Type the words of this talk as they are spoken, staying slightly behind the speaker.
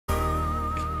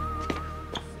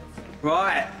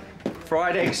Right,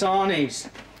 fried egg sarnies.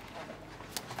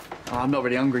 Oh, I'm not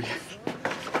really hungry.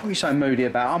 What are you so moody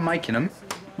about? I'm making them.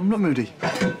 I'm not moody.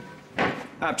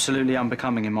 Absolutely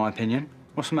unbecoming, in my opinion.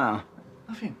 What's the matter?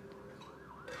 Nothing.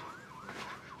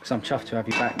 Because I'm chuffed to have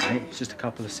you back, mate. It's just a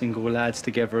couple of single lads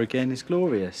together again. It's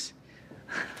glorious.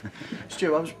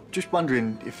 Stu, I was just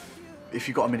wondering if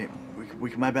you got a minute, we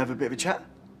can maybe have a bit of a chat?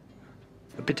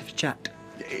 A bit of a chat.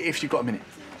 If you've got a minute.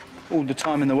 All the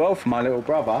time in the world for my little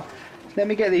brother. Let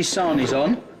me get these sarnies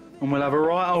on, and we'll have a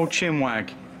right old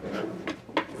chinwag.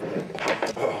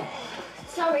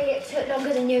 Sorry it took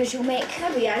longer than usual, Mick.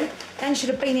 There we go. Dan should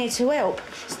have been here to help.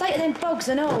 State of them bogs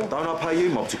and all. Don't I pay you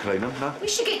mob to clean them, no? We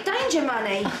should get danger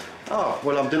money. Oh,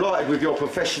 well, I'm delighted with your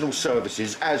professional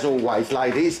services, as always,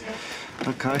 ladies.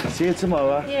 OK, see you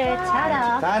tomorrow. Yeah,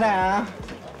 ta-da. Ta-da.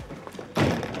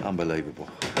 Unbelievable.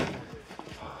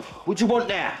 What do you want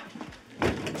now?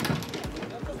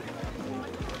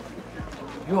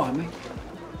 You all right, mate?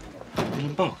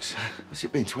 In box. What's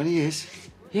it been, 20 years?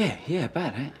 Yeah,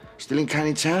 bad, eh? Still in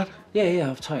Canning Town?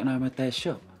 Yeah, I've taken over my dad's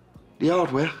shop. The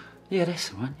hardware? Yeah, that's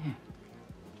the one, yeah.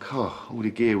 God, all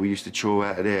the gear we used to chore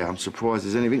out of there, I'm surprised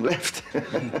there's anything left.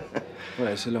 Well,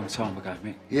 it's a long time ago,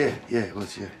 mate. Yeah, it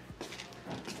was, yeah.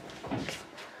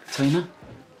 Tina?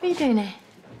 What are you doing here?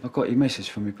 I got your message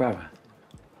from my brother.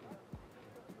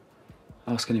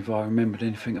 Asking if I remembered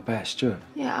anything about Stuart.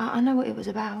 Yeah, I know what it was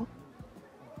about.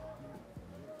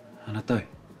 And I do.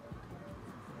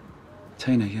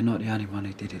 Tina, you're not the only one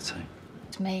who did it to.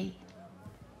 It's me.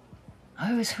 I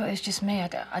always thought it was just me.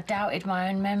 I doubted my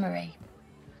own memory.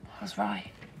 I was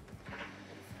right.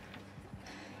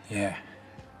 Yeah.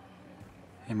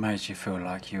 It made you feel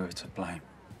like you were to blame.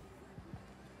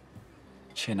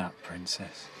 Chin up,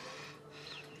 princess.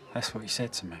 That's what he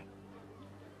said to me.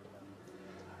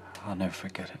 I'll never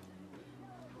forget it.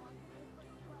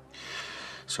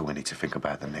 So we need to think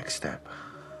about the next step.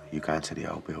 You going to the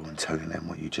old Bill and telling them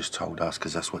what you just told us,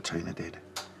 because that's what Tina did.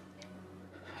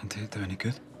 And did it do any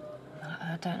good?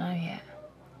 I don't know yet.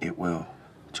 It will.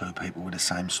 Two people with the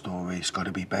same story. It's got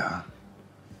to be better.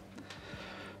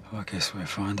 Well, I guess we'll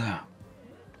find out.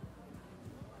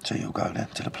 So you'll go then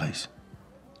to the police?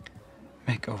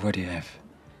 Mick already have.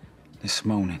 This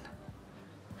morning.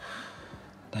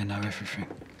 They know everything.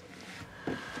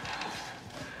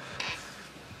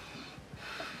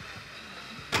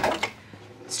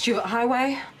 Stuart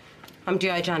Highway. I'm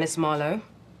D.I. Janice Marlowe.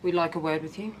 We'd like a word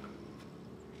with you.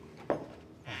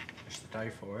 It's the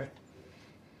day for it.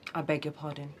 I beg your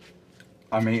pardon.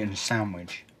 I'm eating a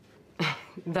sandwich.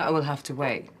 That will have to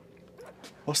wait.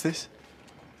 What's this?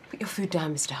 Put your food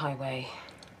down, Mr. Highway.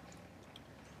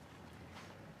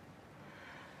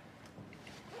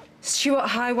 Stuart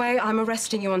Highway, I'm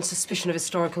arresting you on suspicion of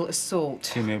historical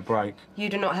assault. Give me a break. You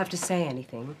do not have to say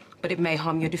anything, but it may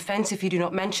harm your defense if you do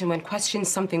not mention when questioned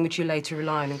something which you later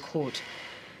rely on in court.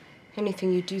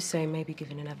 Anything you do say may be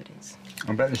given in evidence.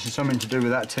 I bet this is something to do with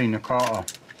that Tina Carter.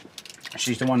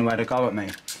 She's the one who had a go at me.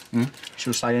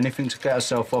 She'll say anything to get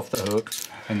herself off the hook,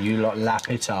 and you lot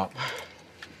lap it up.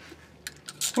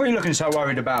 What are you looking so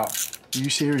worried about? Are you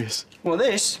serious? Well,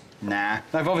 this? Nah.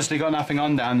 They've obviously got nothing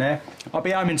on down there. I'll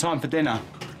be home in time for dinner.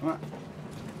 Right.